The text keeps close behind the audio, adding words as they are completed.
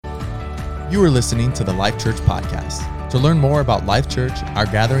You are listening to the Life Church podcast. To learn more about Life Church, our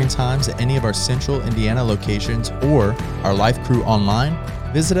gathering times at any of our central Indiana locations, or our Life Crew online,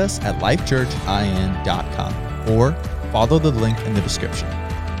 visit us at lifechurchin.com or follow the link in the description.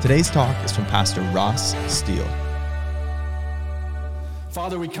 Today's talk is from Pastor Ross Steele.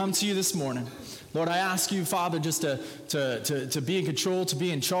 Father, we come to you this morning. Lord, I ask you, Father, just to be in control, to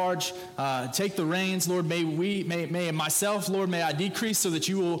be in charge. Take the reins, Lord. May myself, Lord, may I decrease so that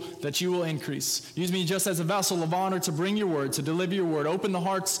you will increase. Use me just as a vessel of honor to bring your word, to deliver your word. Open the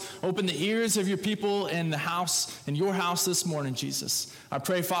hearts, open the ears of your people in the house, in your house this morning, Jesus. I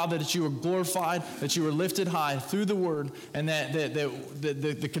pray, Father, that you are glorified, that you are lifted high through the word, and that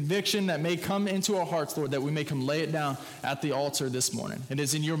the conviction that may come into our hearts, Lord, that we may come lay it down at the altar this morning. It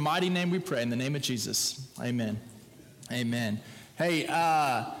is in your mighty name we pray, in the name of Jesus. Amen. Amen. Hey,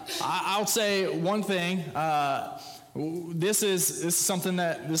 I'll say one thing. This is something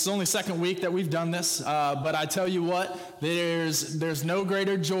that this is only second week that we've done this, but I tell you what, there's no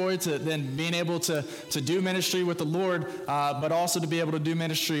greater joy than being able to do ministry with the Lord, but also to be able to do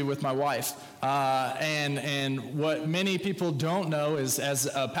ministry with my wife. And what many people don't know is, as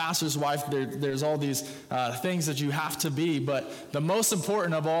a pastor's wife, there's all these things that you have to be, but the most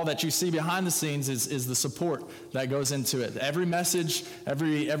important of all that you see behind the scenes is the support that goes into it. Every message,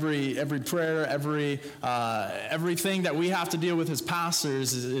 every prayer, everything that we have to deal with as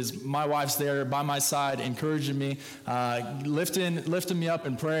pastors is my wife's there by my side, encouraging me, lifting me up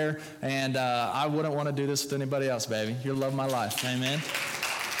in prayer, and I wouldn't want to do this with anybody else, baby. You'll love my life. Amen.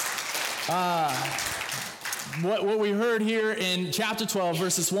 What we heard here in chapter 12,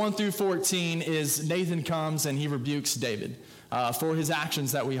 verses 1 through 14, is Nathan comes and he rebukes David for his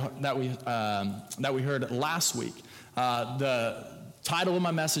actions that we heard last week. The title of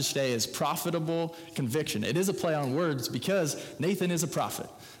my message today is Profitable Conviction. It is a play on words because Nathan is a prophet,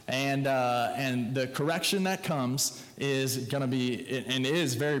 and the correction that comes is going to be and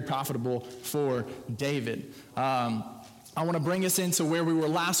is very profitable for David. I want to bring us into where we were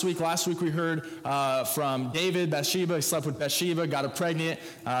last week. Last week we heard from David, Bathsheba. He slept with Bathsheba, got her pregnant,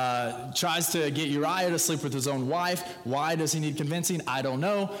 tries to get Uriah to sleep with his own wife. Why does he need convincing? I don't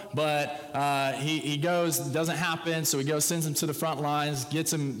know. But he goes, doesn't happen. So he goes, sends him to the front lines,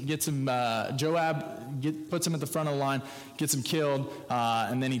 gets him Joab, puts him at the front of the line, gets him killed,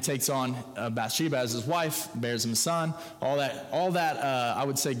 and then he takes on Bathsheba as his wife, bears him a son. All that I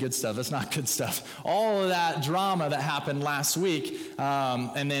would say good stuff. That's not good stuff. All of that drama that happened last week,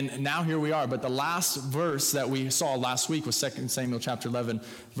 and then now here we are. But the last verse that we saw last week was 2 Samuel chapter 11,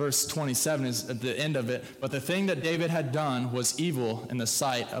 verse 27 is at the end of it. But the thing that David had done was evil in the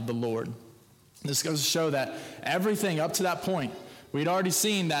sight of the Lord. This goes to show that everything up to that point, we'd already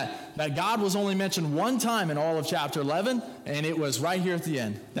seen that God was only mentioned one time in all of chapter 11, and it was right here at the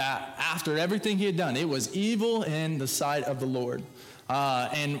end, that after everything he had done, it was evil in the sight of the Lord.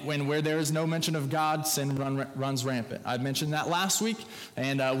 And where there is no mention of God, sin runs rampant. I mentioned that last week,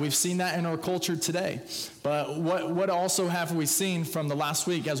 and we've seen that in our culture today. But what also have we seen from the last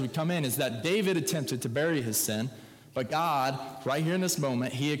week as we come in is that David attempted to bury his sin, but God, right here in this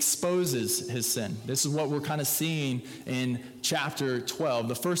moment, he exposes his sin. This is what we're kind of seeing in chapter 12.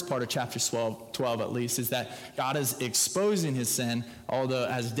 The first part of chapter 12 at least, is that God is exposing his sin, although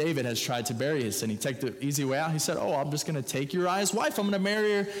as David has tried to bury his sin. He took the easy way out. He said, I'm just going to take Uriah's wife. I'm going to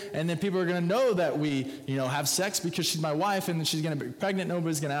marry her, and then people are going to know that we have sex because she's my wife, and then she's going to be pregnant.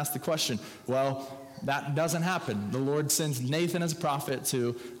 Nobody's going to ask the question. Well, that doesn't happen. The Lord sends Nathan as a prophet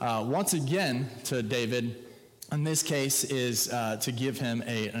to, once again, to David. In this case is to give him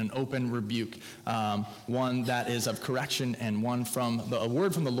an open rebuke, one that is of correction, and one from a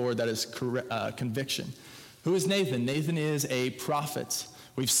word from the Lord that is conviction. Who is Nathan? Nathan is a prophet.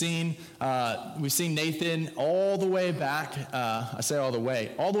 We've seen Nathan all the way back. I say all the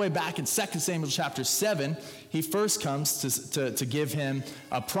way back in 2 Samuel chapter 7. He first comes to give him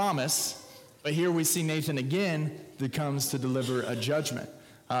a promise, but here we see Nathan again that comes to deliver a judgment.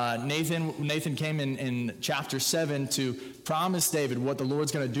 Nathan came in chapter 7 to promise David what the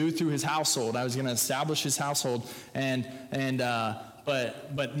Lord's going to do through his household. I was going to establish his household,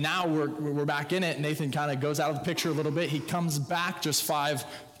 but now we're back in it. Nathan kind of goes out of the picture a little bit. He comes back just 5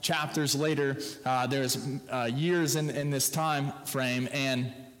 chapters later. There's years in this time frame,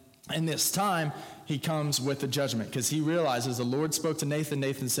 and in this time, he comes with a judgment because he realizes the Lord spoke to Nathan.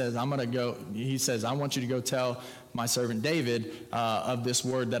 Nathan says, I'm going to go. He says, I want you to go tell my servant David of this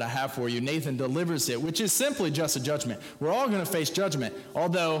word that I have for you. Nathan delivers it, which is simply just a judgment. We're all going to face judgment.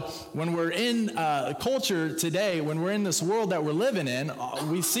 Although when we're in culture today, when we're in this world that we're living in,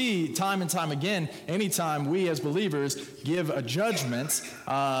 we see time and time again, anytime we as believers give a judgment,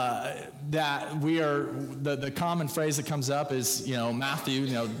 that we are, the common phrase that comes up is, Matthew,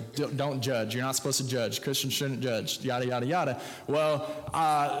 don't judge. You're not supposed to judge. Christians shouldn't judge, yada, yada, yada. Well,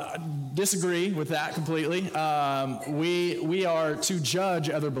 disagree with that completely. We are to judge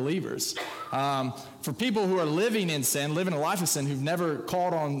other believers. For people who are living in sin, living a life of sin, who've never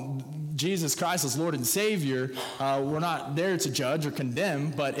called on Jesus Christ as Lord and Savior, we're not there to judge or condemn,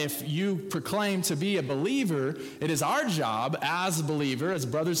 but if you proclaim to be a believer, it is our job as a believer, as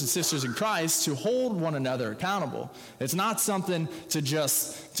brothers and sisters in Christ, to hold one another accountable. It's not something to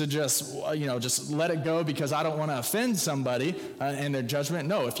just let it go because I don't want to offend somebody in their judgment.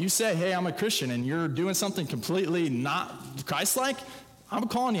 No, if you say, hey, I'm a Christian, and you're doing something completely not Christ-like, I'm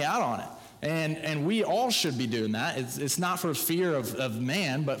calling you out on it. And we all should be doing that. It's not for fear of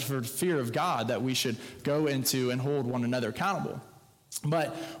man, but for fear of God that we should go into and hold one another accountable.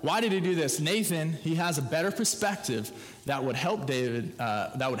 But why did he do this? Nathan, he has a better perspective that would help David,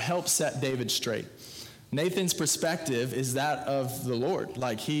 that would help set David straight. Nathan's perspective is that of the Lord.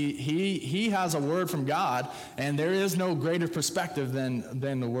 Like he has a word from God, and there is no greater perspective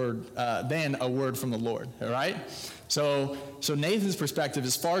than a word from the Lord. All right. So Nathan's perspective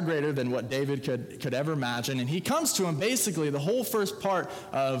is far greater than what David could ever imagine. And he comes to him basically the whole first part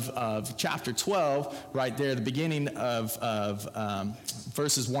of chapter 12, right there, the beginning of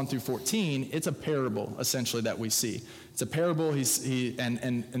verses 1 through 14. It's a parable, essentially, that we see. It's a parable.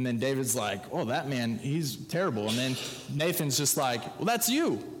 And then David's like, oh, that man, he's terrible. And then Nathan's just like, well, that's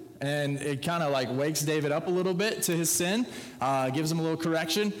you. And it kind of like wakes David up a little bit to his sin, gives him a little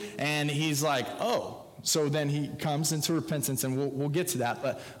correction. And he's like, oh. So then he comes into repentance, and we'll get to that.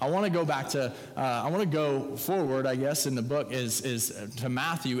 But I want to go back to, I want to go forward, I guess, in the book is to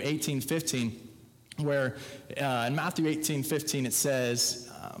Matthew 18:15, where in Matthew 18:15 it says,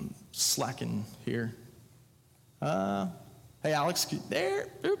 slacking here. Hey, Alex,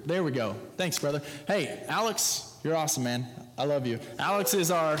 there we go. Thanks, brother. Hey, Alex, you're awesome, man. I love you. Alex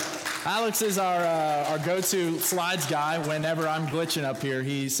is our go-to slides guy. Whenever I'm glitching up here,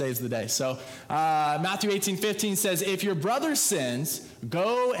 he saves the day. So Matthew 18:15 says, if your brother sins,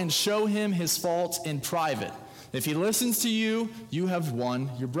 go and show him his fault in private. If he listens to you, you have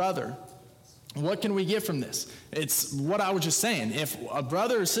won your brother. What can we get from this? It's what I was just saying. If a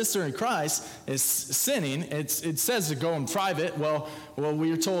brother or sister in Christ is sinning, it says to go in private. Well,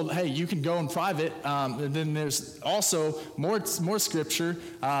 we are told, hey, you can go in private. And then there's also more scripture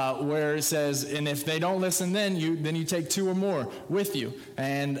where it says, and if they don't listen, then you take two or more with you,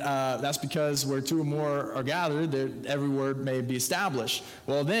 and that's because where two or more are gathered, every word may be established.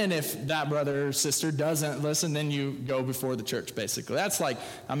 Well, then if that brother or sister doesn't listen, then you go before the church. Basically, that's like,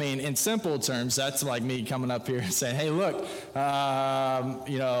 in simple terms, that's like me coming up here and saying, hey, look,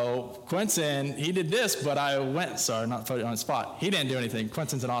 Quentin, he did this, but I went, sorry, not putting on the spot. He didn't do anything.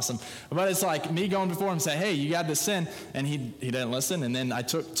 Quentin's an awesome. But it's like me going before him saying, hey, you got this sin, and he didn't listen. And then I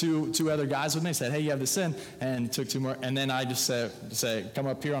took two other guys with me, said, hey, you have this sin, and took two more. And then I just said, come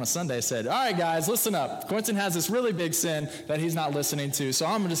up here on a Sunday, said, all right, guys, listen up. Quentin has this really big sin that he's not listening to, so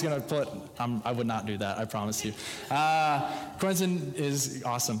I'm just going to I would not do that, I promise you. Quentin is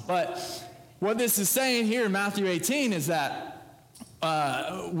awesome. But what this is saying here in Matthew 18 is that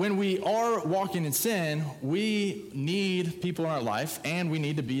when we are walking in sin, we need people in our life, and we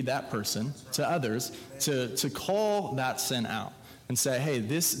need to be that person to others to call that sin out and say, hey,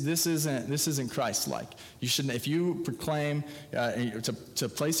 this isn't Christ-like. You shouldn't. If you proclaim to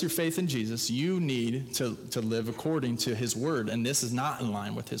place your faith in Jesus, you need to live according to His word, and this is not in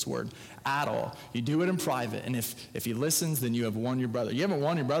line with His word at all. You do it in private, and if he listens, then you have won your brother. You haven't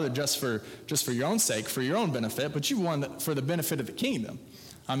won your brother just for your own sake, for your own benefit, but you've won for the benefit of the kingdom.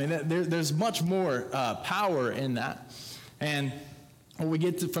 There's much more power in that. And what we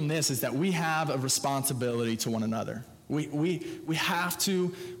get from this is that we have a responsibility to one another. We have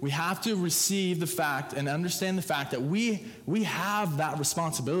to receive the fact and understand the fact that we have that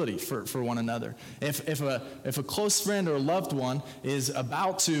responsibility for one another. If a close friend or a loved one is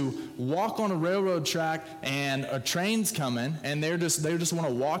about to walk on a railroad track and a train's coming and they just want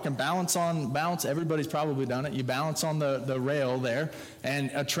to walk and balance, everybody's probably done it. You balance on the rail there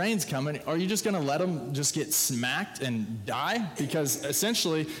and a train's coming. Are you just going to let them just get smacked and die? Because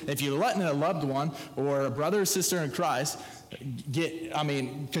essentially, if you're letting a loved one or a brother or sister in Christ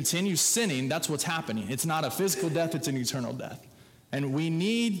continue sinning, that's what's happening. It's not a physical death, it's an eternal death. And we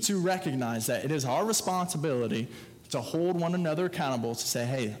need to recognize that it is our responsibility to hold one another accountable, to say,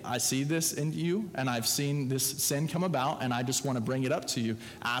 hey, I see this in you, and I've seen this sin come about, and I just want to bring it up to you,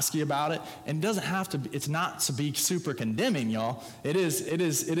 ask you about it. And it doesn't have to be, it's not to be super condemning, y'all. It is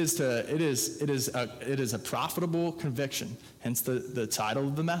a profitable conviction. Hence the title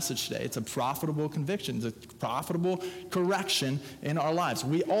of the message today. It's a profitable conviction. It's a profitable correction in our lives.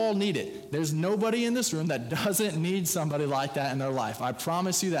 We all need it. There's nobody in this room that doesn't need somebody like that in their life. I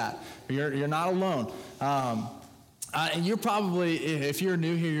promise you that. You're not alone. And you're probably, if you're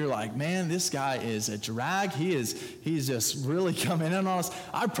new here, you're like, man, this guy is a drag. He's just really coming in on us.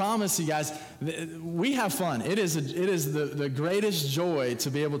 I promise you guys, we have fun. It is the greatest joy to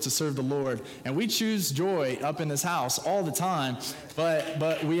be able to serve the Lord. And we choose joy up in this house all the time.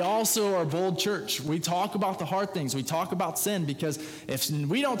 But we also are a bold church. We talk about the hard things. We talk about sin, because if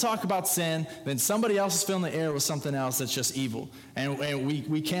we don't talk about sin, then somebody else is filling the air with something else that's just evil. And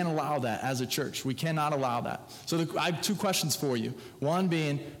we can't allow that as a church. We cannot allow that. So I have two questions for you. One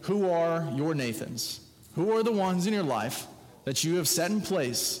being, who are your Nathans? Who are the ones in your life that you have set in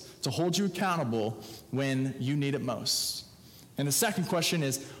place to hold you accountable when you need it most? And the second question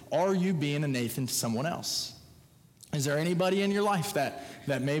is, are you being a Nathan to someone else? Is there anybody in your life that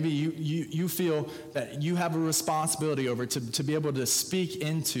maybe you feel that you have a responsibility over to be able to speak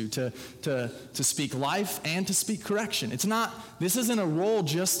into, to speak life and to speak correction? This isn't a role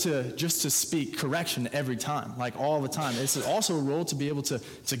just to speak correction every time, like all the time. It's also a role to be able to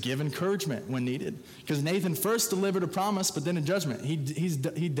give encouragement when needed. Because Nathan first delivered a promise, but then a judgment.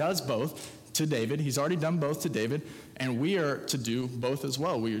 He does both to David. He's already done both to David, and we are to do both as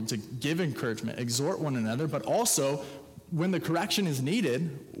well. We are to give encouragement, exhort one another, but also when the correction is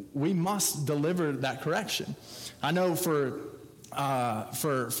needed, we must deliver that correction. I know for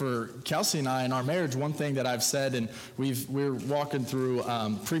Kelsey and I in our marriage, one thing that I've said, and we're walking through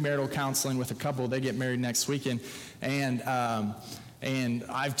premarital counseling with a couple. They get married next weekend, and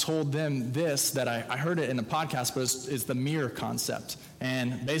I've told them this, that I heard it in a podcast, but it's the mirror concept.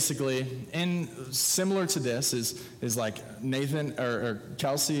 And basically, similar to this is like Nathan, or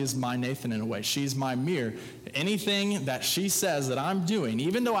Kelsey is my Nathan in a way. She's my mirror. Anything that she says that I'm doing,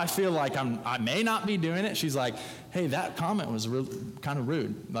 even though I feel like I may not be doing it, she's like, hey, that comment was kind of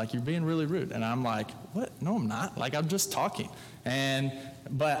rude. Like, you're being really rude. And I'm like, what? No, I'm not. Like, I'm just talking.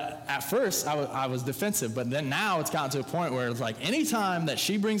 But at first, I was defensive. But then now it's gotten to a point where it's like, anytime that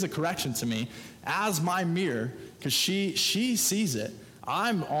she brings a correction to me as my mirror, because she sees it,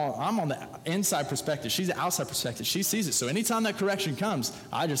 I'm on the inside perspective. She's the outside perspective. She sees it. So anytime that correction comes,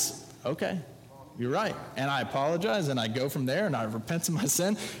 I just, okay, you're right. And I apologize, and I go from there, and I repent of my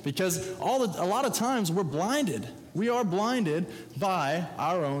sin, because a lot of times we're blinded. We are blinded by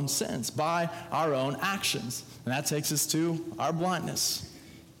our own sins, by our own actions. And that takes us to our blindness.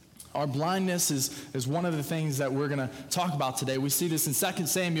 Our blindness is one of the things that we're going to talk about today. We see this in 2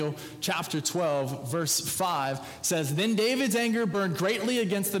 Samuel chapter 12, verse 5. It says, then David's anger burned greatly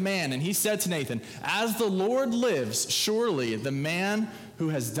against the man, and he said to Nathan, as the Lord lives, surely the man who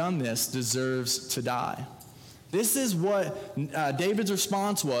has done this deserves to die. This is what David's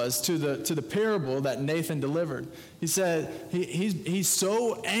response was to the parable that Nathan delivered. He said he's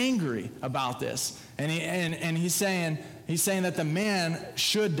so angry about this, and he's saying that the man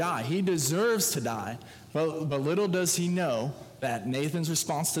should die. He deserves to die. But little does he know that Nathan's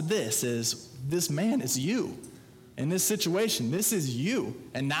response to this is, this man is you. In this situation, this is you.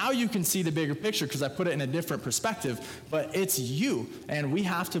 And now you can see the bigger picture, because I put it in a different perspective, but it's you. And we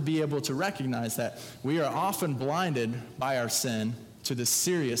have to be able to recognize that we are often blinded by our sin to the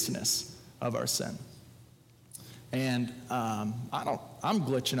seriousness of our sin. And I'm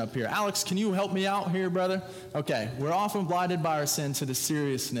glitching up here. Alex, can you help me out here, brother? Okay, we're often blinded by our sin to the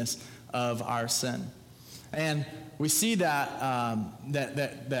seriousness of our sin. And we see that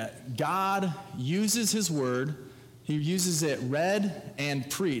God uses his word. He uses it read and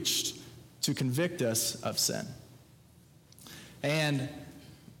preached to convict us of sin. And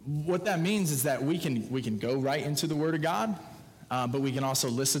what that means is that we can go right into the word of God, but we can also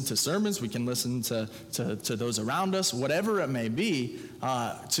listen to sermons. We can listen to those around us, whatever it may be,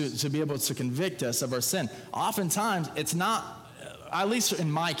 to be able to convict us of our sin. Oftentimes, it's not, at least in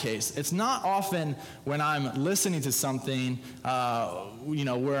my case, it's not often when I'm listening to something,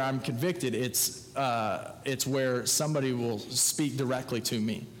 where I'm convicted. It's where somebody will speak directly to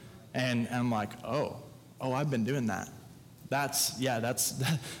me, and I'm like, oh, I've been doing that. That's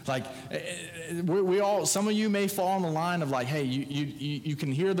like, we all, some of you may fall on the line of like, hey, you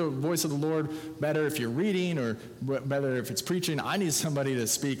can hear the voice of the Lord better if you're reading, or better if it's preaching. I need somebody to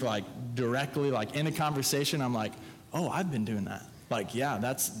speak like directly, like in a conversation. I'm like, oh, I've been doing that. Like,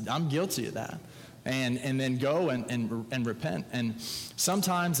 yeah, I'm guilty of that. And then go and repent. And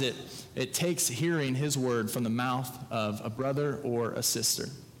sometimes it takes hearing his word from the mouth of a brother or a sister.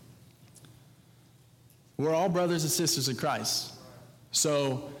 We're all brothers and sisters in Christ.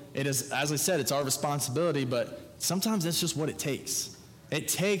 So it is, as I said, it's our responsibility, but sometimes that's just what it takes. It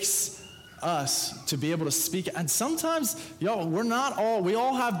takes us to be able to speak. And sometimes, y'all, we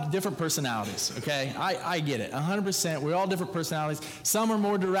all have different personalities, okay? I get it, 100%. We're all different personalities. Some are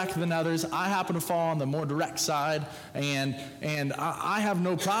more direct than others. I happen to fall on the more direct side, and I have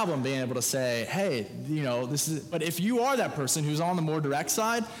no problem being able to say, hey, this is, but if you are that person who's on the more direct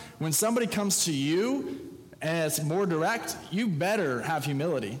side, when somebody comes to you as more direct, you better have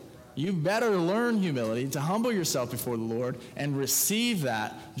humility. You better learn humility to humble yourself before the Lord and receive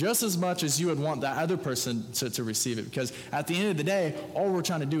that just as much as you would want that other person to receive it. Because at the end of the day, all we're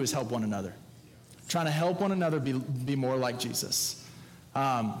trying to do is help one another. Trying to help one another be more like Jesus.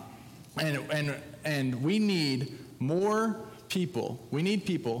 And we need more people. We need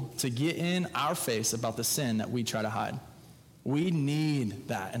people to get in our face about the sin that we try to hide. We need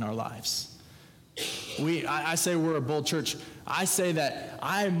that in our lives. I say we're a bold church. I say that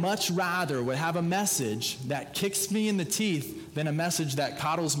I much rather would have a message that kicks me in the teeth than a message that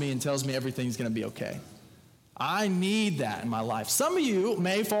coddles me and tells me everything's going to be okay. I need that in my life. Some of you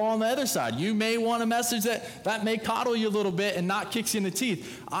may fall on the other side. You may want a message that may coddle you a little bit and not kicks you in the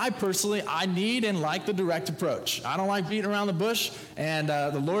teeth. I need and like the direct approach. I don't like beating around the bush, and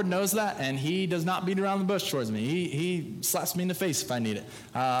the Lord knows that, and he does not beat around the bush towards me. He slaps me in the face if I need it.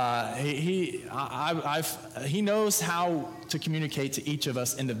 He knows how to communicate to each of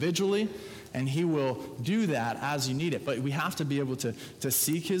us individually, and he will do that as you need it. But we have to be able to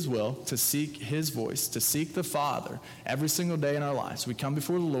seek his will, to seek his voice, to seek the Father every single day in our lives. We come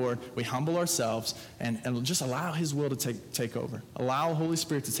before the Lord, we humble ourselves, and just allow his will to take over. Allow the Holy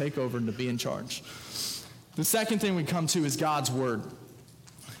Spirit to take over and to be in charge. The second thing we come to is God's word.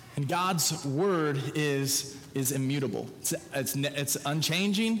 And God's word is immutable. It's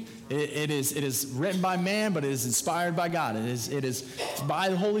unchanging. It is written by man, but it is inspired by God. It is by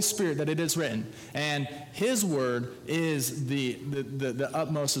the Holy Spirit that it is written. And his word is the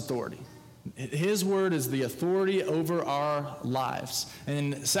utmost authority. His word is the authority over our lives.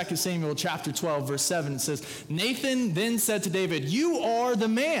 And in 2 Samuel chapter 12, verse 7, it says, Nathan then said to David, "You are the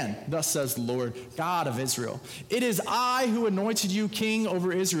man, thus says the Lord, God of Israel. It is I who anointed you king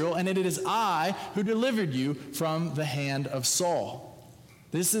over Israel, and it is I who delivered you from the hand of Saul."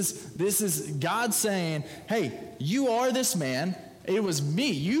 This is God saying, hey, you are this man. It was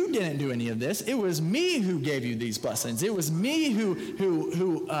me. You didn't do any of this. It was me who gave you these blessings. It was me who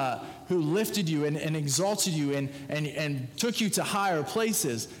lifted you and exalted you and took you to higher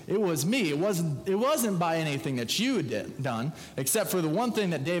places. It was me. It wasn't by anything that you had done, except for the one thing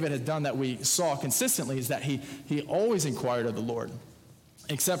that David had done that we saw consistently is that he always inquired of the Lord,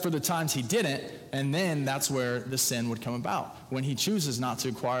 except for the times he didn't, and then that's where the sin would come about. When he chooses not to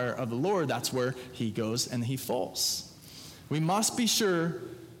inquire of the Lord, that's where he goes and he falls. We must be sure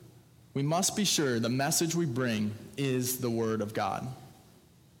the message we bring is the word of God.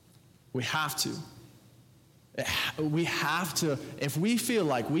 We have to. We have to, if we feel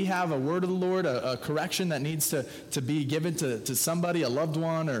like we have a word of the Lord, a correction that needs to be given to somebody, a loved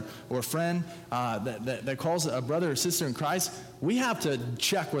one or a friend that calls a brother or sister in Christ, we have to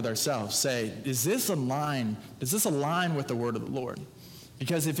check with ourselves, say, does this align with the word of the Lord?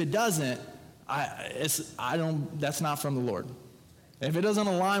 Because if it doesn't, that's not from the Lord. If it doesn't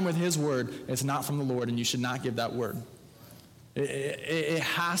align with his word, it's not from the Lord, and you should not give that word. It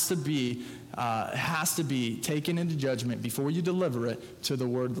has to be taken into judgment before you deliver it to the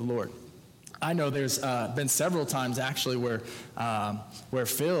word of the Lord. I know there's been several times actually where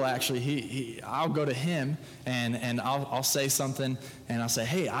Phil actually I'll go to him and I'll say something and I'll say,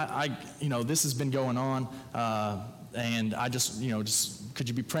 hey, I this has been going on and I just could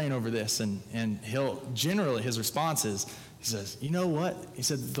you be praying over this? And he'll generally his response is, he says, you know what? He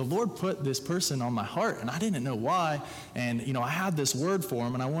said, the Lord put this person on my heart, and I didn't know why. And, I had this word for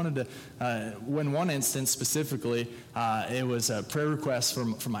him, and I wanted to, in one instance specifically, it was a prayer request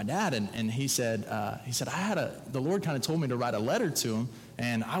from my dad, and he said, the Lord kind of told me to write a letter to him,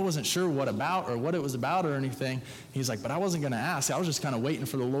 and I wasn't sure what it was about or anything. He's like, but I wasn't going to ask. I was just kind of waiting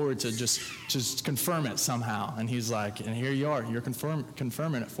for the Lord to just confirm it somehow. And he's like, and here you are. You're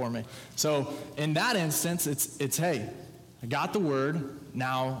confirming it for me. So in that instance, it's hey, I got the word.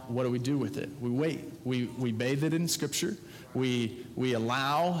 Now, what do we do with it? We wait. We bathe it in Scripture. we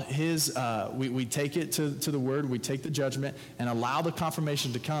allow his, we take it to the word, we take the judgment, and allow the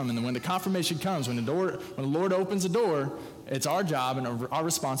confirmation to come. And then when the confirmation comes, when the Lord opens the door, it's our job and our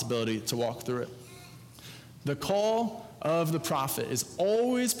responsibility to walk through it. The call of the prophet is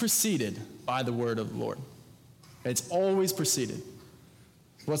always preceded by the word of the Lord. It's always preceded.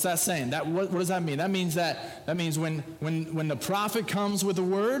 What's that saying? What does that mean? That means when the prophet comes with a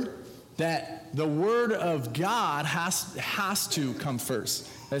word, that the word of God has to come first.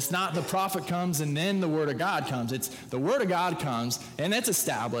 It's not the prophet comes and then the word of God comes. It's the word of God comes and it's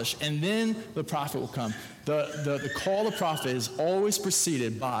established, and then the prophet will come. The call of the prophet is always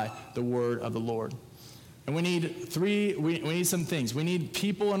preceded by the word of the Lord. And we need some things. We need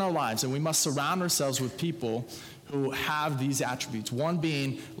people in our lives, and we must surround ourselves with people who have these attributes. One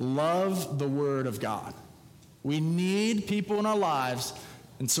being, love the word of God. We need people in our lives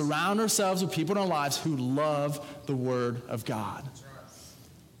and surround ourselves with people in our lives who love the word of God.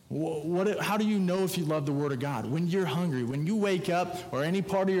 How do you know if you love the word of God? When you're hungry, when you wake up or any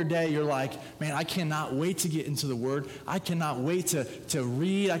part of your day, you're like, man, I cannot wait to get into the word. I cannot wait to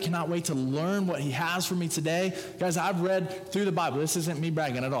read. I cannot wait to learn what he has for me today. Guys, I've read through the Bible. This isn't me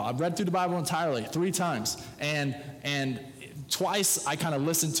bragging at all. I've read through the Bible entirely 3 times. And twice I kind of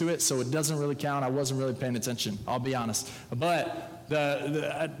listened to it, so it doesn't really count. I wasn't really paying attention, I'll be honest. But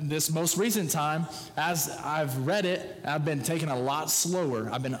this most recent time, as I've read it, I've been taking a lot slower.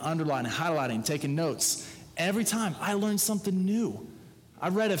 I've been underlining, highlighting, taking notes. Every time I learned something new. I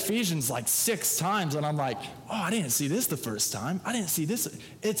read Ephesians like 6 times, and I'm like, oh, I didn't see this the first time. I didn't see this.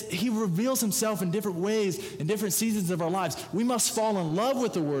 He reveals himself in different ways, in different seasons of our lives. We must fall in love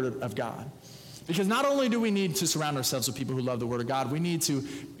with the word of God. Because not only do we need to surround ourselves with people who love the word of God, we need to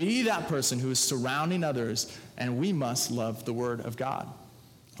be that person who is surrounding others, and we must love the word of God.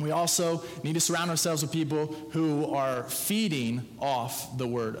 We also need to surround ourselves with people who are feeding off the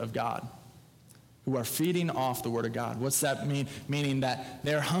word of God. Who are feeding off the word of God. What's that mean? Meaning that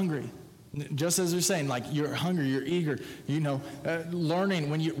they're hungry. Just as they're saying, like, you're hungry, you're eager, learning.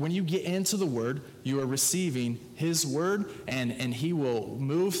 When you get into the word, you are receiving his word, and he will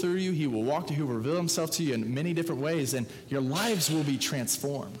move through you, he will walk to you, he will reveal himself to you in many different ways, and your lives will be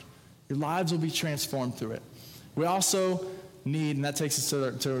transformed. Your lives will be transformed through it. We also need, and that takes us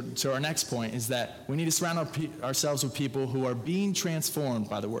to our next point, is that we need to surround ourselves with people who are being transformed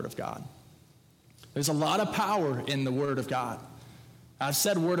by the word of God. There's a lot of power in the word of God. I've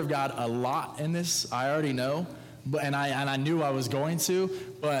said word of God a lot in this, I already know, and I knew I was going to,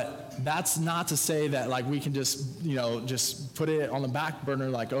 but that's not to say that like we can just put it on the back burner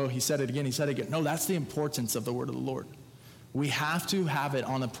like, oh, he said it again. No, that's the importance of the word of the Lord. We have to have it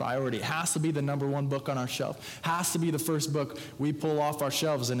on the priority. It has to be the number 1 book on our shelf. It has to be the first book we pull off our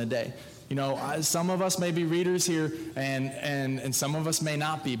shelves in a day. Some of us may be readers here, and some of us may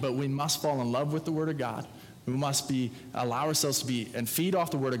not be, but we must fall in love with the word of God. We must allow ourselves to be and feed off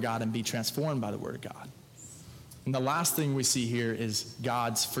the word of God and be transformed by the word of God. And the last thing we see here is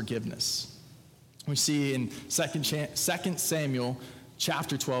God's forgiveness. We see in 2 Samuel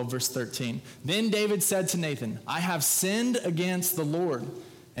chapter 12, verse 13. Then David said to Nathan, I have sinned against the Lord.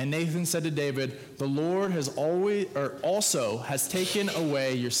 And Nathan said to David, the Lord also has taken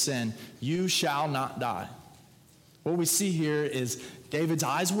away your sin. You shall not die. What we see here is David's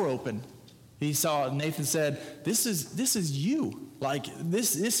eyes were open. He saw, Nathan said, this is you. Like,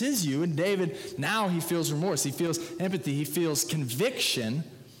 this is you. And David, now he feels remorse. He feels empathy. He feels conviction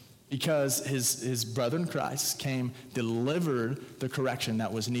because his brother in Christ came, delivered the correction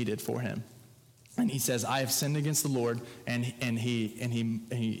that was needed for him. And he says, I have sinned against the Lord, and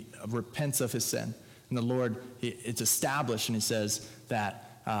he repents of his sin. And the Lord, it's established, and he says that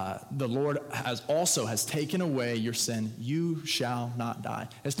the Lord has taken away your sin. You shall not die.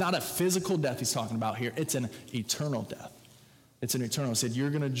 It's not a physical death he's talking about here. It's an eternal death. It's an eternal. He said, you're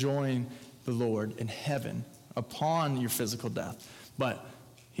going to join the Lord in heaven upon your physical death. But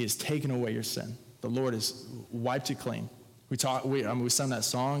he has taken away your sin. The Lord has wiped you clean. We sung that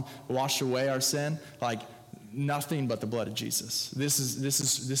song, washed away our sin, like nothing but the blood of Jesus. This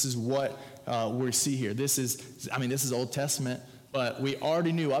is what we see here. This is Old Testament. But we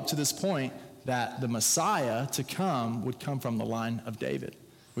already knew up to this point that the Messiah to come would come from the line of David.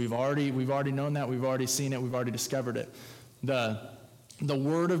 We've already known that. We've already seen it. We've already discovered it. The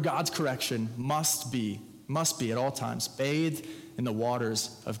word of God's correction must be at all times bathed in the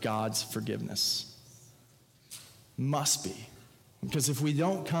waters of God's forgiveness. Must be. Because if we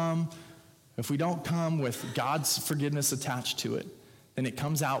don't come with God's forgiveness attached to it, then it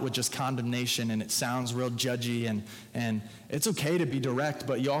comes out with just condemnation, and it sounds real judgy, and it's okay to be direct,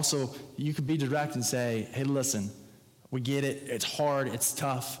 but you could be direct and say, hey, listen, We get it. It's hard. It's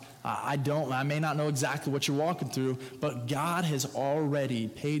tough. I may not know exactly what you're walking through, but God has already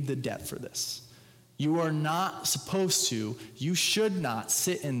paid the debt for this. You are not supposed to, you should not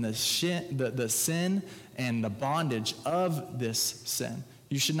sit in the sin and the bondage of this sin.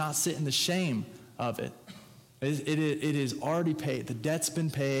 You should not sit in the shame of it. It is already paid. The debt's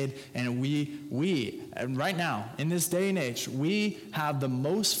been paid, and and right now, in this day and age, we have the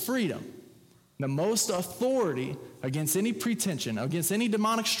most freedom, the most authority against any pretension, against any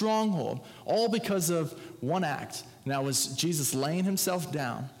demonic stronghold, all because of one act, and that was Jesus laying himself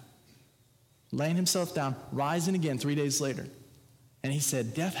down, rising again 3 days later. And he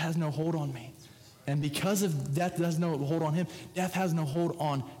said, death has no hold on me. And because of death has no hold on him, death has no hold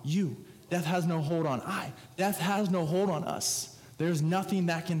on you. Death has no hold on I. Death has no hold on us. There's nothing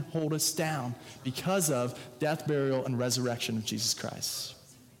that can hold us down because of death, burial, and resurrection of Jesus Christ.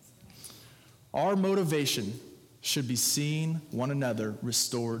 Our motivation should be seeing one another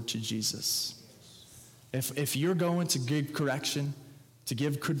restored to Jesus. If you're going to give correction, to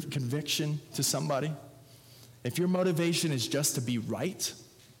give conviction to somebody, if your motivation is just to be right,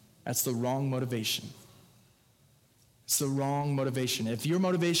 that's the wrong motivation. It's the wrong motivation. If your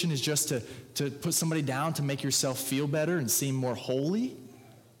motivation is just to put somebody down to make yourself feel better and seem more holy,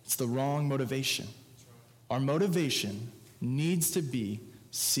 it's the wrong motivation. Our motivation needs to be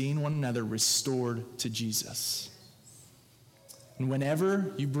seeing one another restored to Jesus. And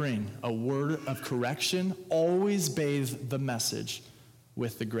whenever you bring a word of correction, always bathe the message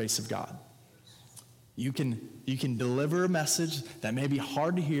with the grace of God. You can deliver a message that may be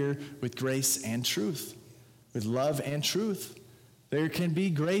hard to hear with grace and truth, with love and truth. There can be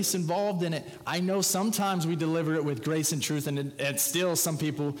grace involved in it. I know sometimes we deliver it with grace and truth, and still some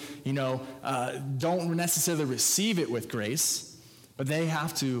people, don't necessarily receive it with grace, but they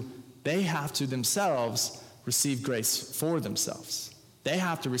have to themselves receive grace for themselves. They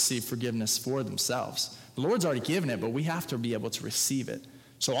have to receive forgiveness for themselves. The Lord's already given it, but we have to be able to receive it.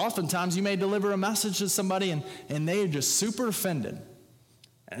 So oftentimes you may deliver a message to somebody and they are just super offended.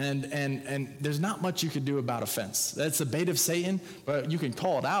 And there's not much you can do about offense. That's the bait of Satan, but you can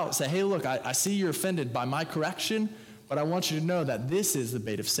call it out. Say, hey, look, I see you're offended by my correction, but I want you to know that this is the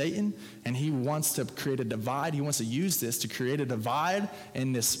bait of Satan, and he wants to create a divide. He wants to use this to create a divide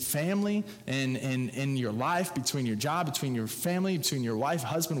in this family and in your life, between your job, between your family, between your wife,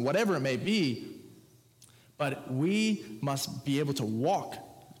 husband, whatever it may be. But we must be able to walk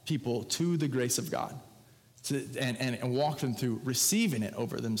people to the grace of God. And walk them through receiving it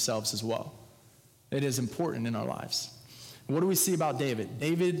over themselves as well. It is important in our lives. What do we see about David?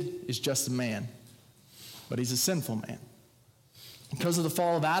 David is just a man, but he's a sinful man. Because of the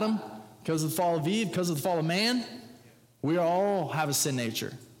fall of Adam, because of the fall of Eve, because of the fall of man, we all have a sin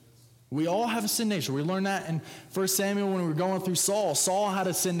nature. We all have a sin nature. We learned that in 1 Samuel when we were going through Saul. Saul had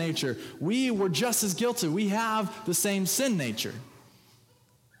a sin nature. We were just as guilty. We have the same sin nature.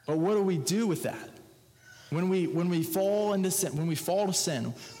 But what do we do with that? When we fall into sin, when we fall to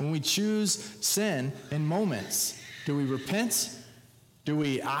sin, when we choose sin in moments, do we repent? Do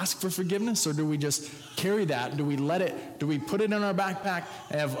we ask for forgiveness, or do we just carry that? Do we let it? Do we put it in our backpack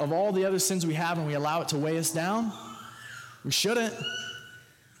of all the other sins we have, and we allow it to weigh us down? We shouldn't.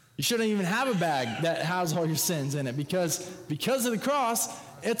 You shouldn't even have a bag that has all your sins in it, because of the cross,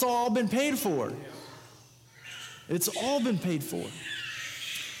 it's all been paid for. It's all been paid for.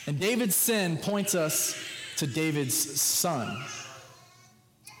 And David's sin points us to David's son.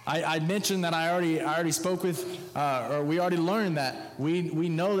 I mentioned that I already spoke with, or we already learned that we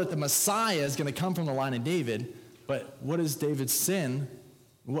know that the Messiah is going to come from the line of David, but what is David's sin?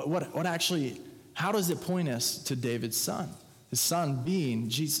 What actually, how does it point us to David's son? His son being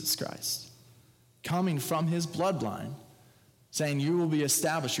Jesus Christ, coming from his bloodline, saying you will be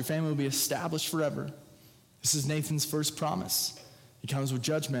established, your family will be established forever. This is Nathan's first promise. He comes with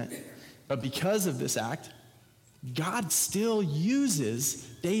judgment, but because of this act, God still uses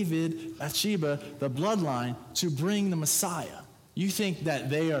David, Bathsheba, the bloodline, to bring the Messiah. You think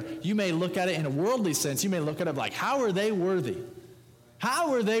that you may look at it in a worldly sense, you may look at it like, how are they worthy?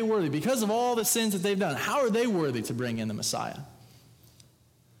 How are they worthy? Because of all the sins that they've done, how are they worthy to bring in the Messiah?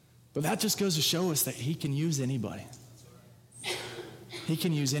 But that just goes to show us that he can use anybody. He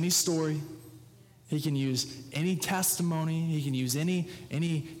can use any story. He can use any testimony. He can use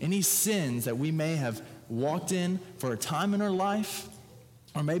any sins that we may have walked in for a time in our life,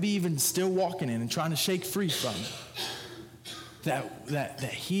 or maybe even still walking in and trying to shake free from it. That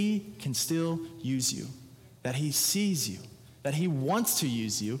he can still use you, that he sees you, that he wants to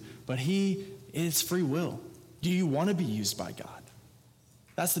use you, but it's free will. Do you want to be used by God?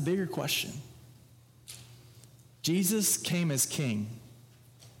 That's the bigger question. Jesus came as king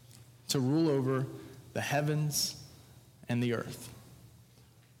to rule over the heavens and the earth.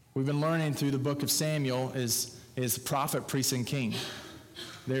 We've been learning through the book of Samuel is prophet, priest, and king.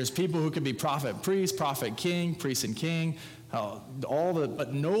 There's people who can be prophet, priest, king, priest, and king,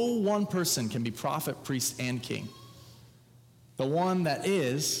 but no one person can be prophet, priest, and king. The one that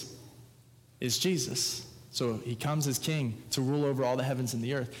is Jesus. So he comes as king to rule over all the heavens and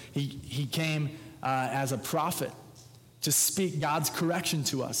the earth. He came as a prophet to speak God's correction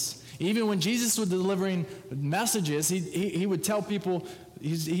to us. Even when Jesus was delivering messages, he would tell people,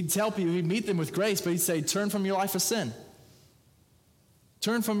 he'd meet them with grace, but he'd say, turn from your life of sin.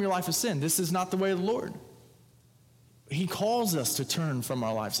 Turn from your life of sin. This is not the way of the Lord. He calls us to turn from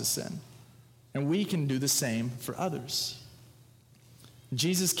our lives of sin. And we can do the same for others.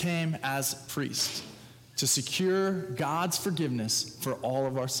 Jesus came as priest to secure God's forgiveness for all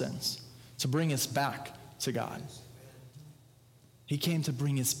of our sins, to bring us back to God. He came to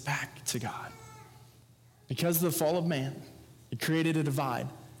bring us back to God. Because of the fall of man, it created a divide.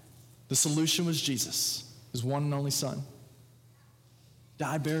 The solution was Jesus, his one and only Son.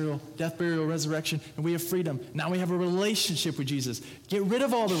 Death, burial, resurrection, and we have freedom. Now we have a relationship with Jesus. Get rid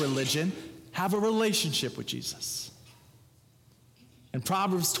of all the religion. Have a relationship with Jesus. In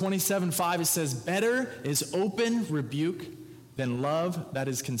Proverbs 27:5, it says, better is open rebuke than love that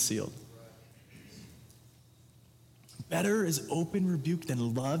is concealed. Better is open rebuke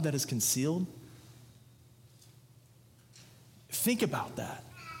than love that is concealed. Think about that.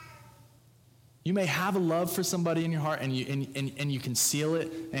 You may have a love for somebody in your heart and you conceal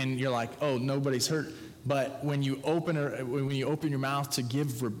it and you're like, oh, nobody's hurt. But when you open your mouth to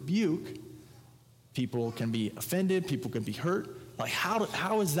give rebuke, people can be offended, people can be hurt. Like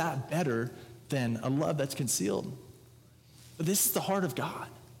how is that better than a love that's concealed? But this is the heart of God.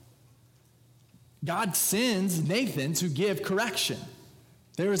 God sends Nathan to give correction.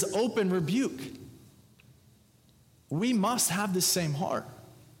 There is open rebuke. We must have the same heart.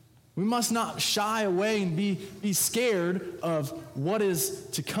 We must not shy away and be scared of what is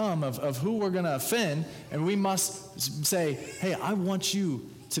to come, of who we're going to offend. And we must say, hey, I want you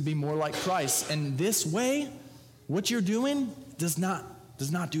to be more like Christ. And this way, what you're doing does not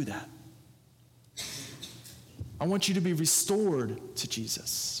do that. I want you to be restored to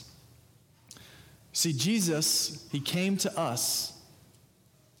Jesus. See, Jesus, he came to us,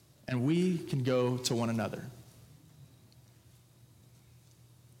 and we can go to one another.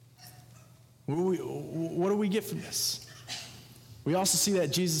 What do we get from this? We also see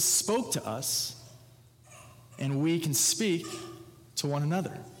that Jesus spoke to us, and we can speak to one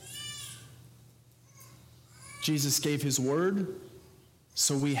another. Jesus gave his word,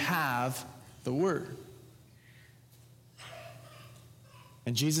 so we have the word.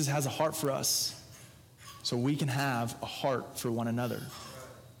 And Jesus has a heart for us, so we can have a heart for one another.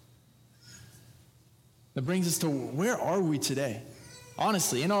 That brings us to, where are we today?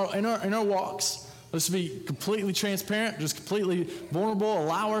 Honestly, in our walks, let's be completely transparent, just completely vulnerable,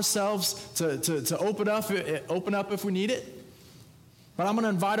 allow ourselves to open up if we need it. But I'm going to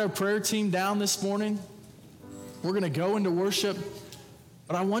invite our prayer team down this morning. We're going to go into worship,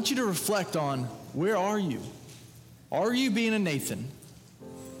 but I want you to reflect on, where are you? Are you being a Nathan?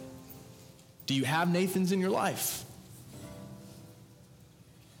 Do you have Nathans in your life?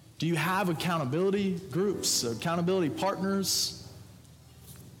 Do you have accountability groups, accountability partners?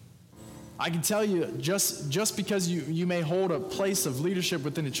 I can tell you, just because you may hold a place of leadership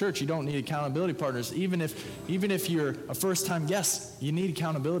within the church, you don't need accountability partners. Even if you're a first-time guest, you need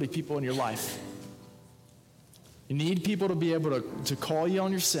accountability people in your life. You need people to be able to call you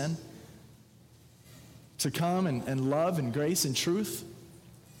on your sin, to come and love and grace and truth.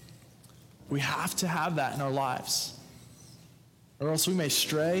 We have to have that in our lives, or else we may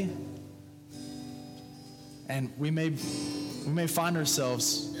stray, and we may find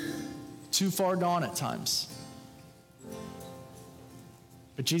ourselves too far gone at times.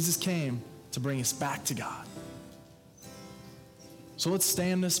 But Jesus came to bring us back to God. So let's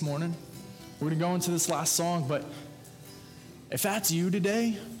stand this morning. We're going to go into this last song, but if that's you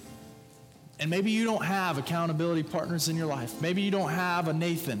today, and maybe you don't have accountability partners in your life, maybe you don't have a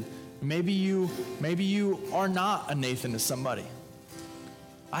Nathan, maybe you are not a Nathan to somebody,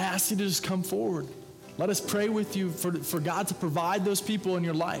 I ask you to just come forward. Let us pray with you for God to provide those people in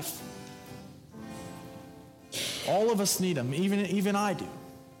your life. All of us need them, even I do.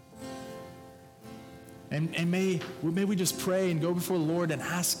 And may we just pray and go before the Lord and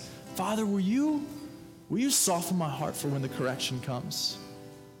ask, Father, will you soften my heart for when the correction comes?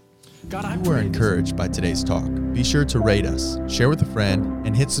 God, I If you were pray encouraged by today's talk, be sure to rate us, share with a friend,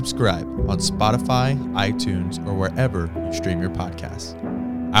 and hit subscribe on Spotify, iTunes, or wherever you stream your podcasts.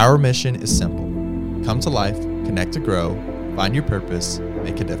 Our mission is simple. Come to life, connect to grow, find your purpose,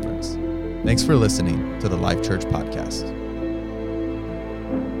 make a difference. Thanks for listening to the Life Church Podcast.